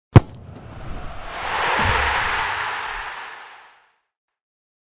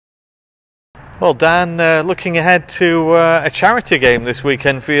Well, Dan, looking ahead to a charity game this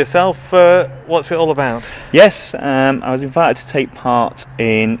weekend for yourself, what's it all about? Yes, I was invited to take part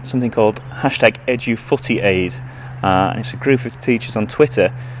in something called #EduFootyAid. It's a group of teachers on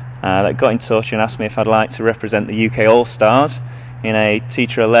Twitter that got in touch and asked me if I'd like to represent the UK All-Stars in a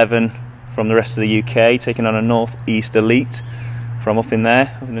Teacher 11 from the rest of the UK, taking on a North East elite from up in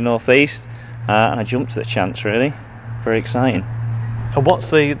there, up in the North East, and I jumped at the chance, really. Very exciting. And what's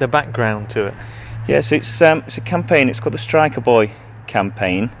the background to it? Yeah, so it's a campaign. It's called the Striker Boy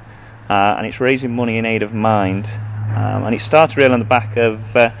campaign, and it's raising money in aid of Mind. And it started really on the back of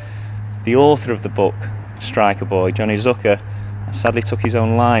the author of the book, Striker Boy, Johnny Zucker, sadly took his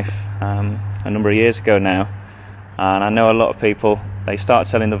own life a number of years ago now. And I know a lot of people, they started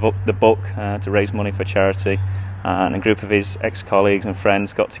selling the book to raise money for charity, and a group of his ex-colleagues and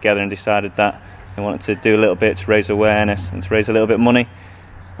friends got together and decided that they wanted to do a little bit to raise awareness and to raise a little bit of money.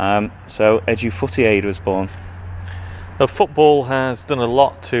 So EduFootyAid was born. Football has done a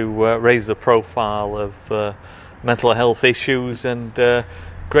lot to raise the profile of mental health issues, and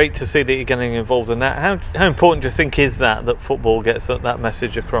great to see that you're getting involved in that. How important do you think is that football gets that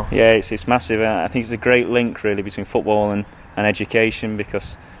message across? Yeah, it's massive. I think it's a great link really between football and education,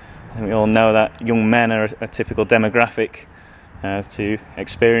 because I think we all know that young men are a typical demographic to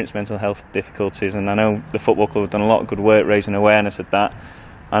experience mental health difficulties, and I know the football club have done a lot of good work raising awareness of that,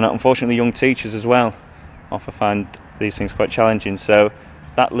 and unfortunately young teachers as well often find these things quite challenging. So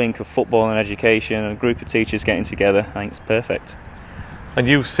that link of football and education and a group of teachers getting together, I think it's perfect. And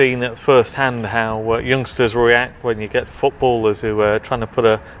you've seen at first hand how youngsters react when you get footballers who are trying to put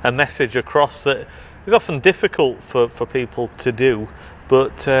a message across that is often difficult for people to do,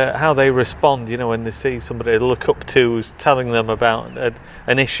 but how they respond, you know, when they see somebody they look up to who's telling them about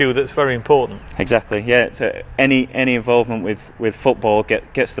an issue that's very important. Exactly, yeah. So any involvement with football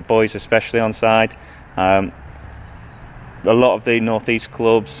gets the boys especially on side. A lot of the North East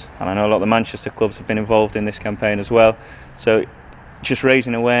clubs, and I know a lot of the Manchester clubs, have been involved in this campaign as well. So just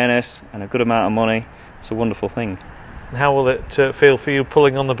raising awareness and a good amount of money, it's a wonderful thing. And how will it feel for you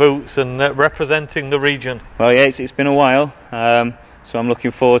pulling on the boots and representing the region? Well, yeah, it's been a while, so I'm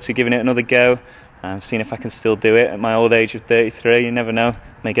looking forward to giving it another go and seeing if I can still do it at my old age of 33. You never know,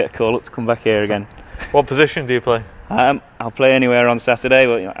 may get a call up to come back here again. What position do you play? I'll play anywhere on Saturday,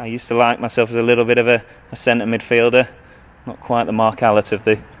 but I used to like myself as a little bit of a centre midfielder. Not quite the Mark Allett of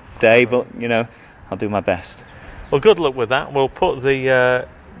the day, but you know, I'll do my best. Well, good luck with that. We'll put the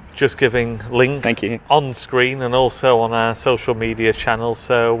Just Giving link on screen and also on our social media channels,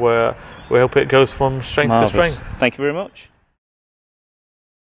 so we hope it goes from strength to strength. Thank you very much.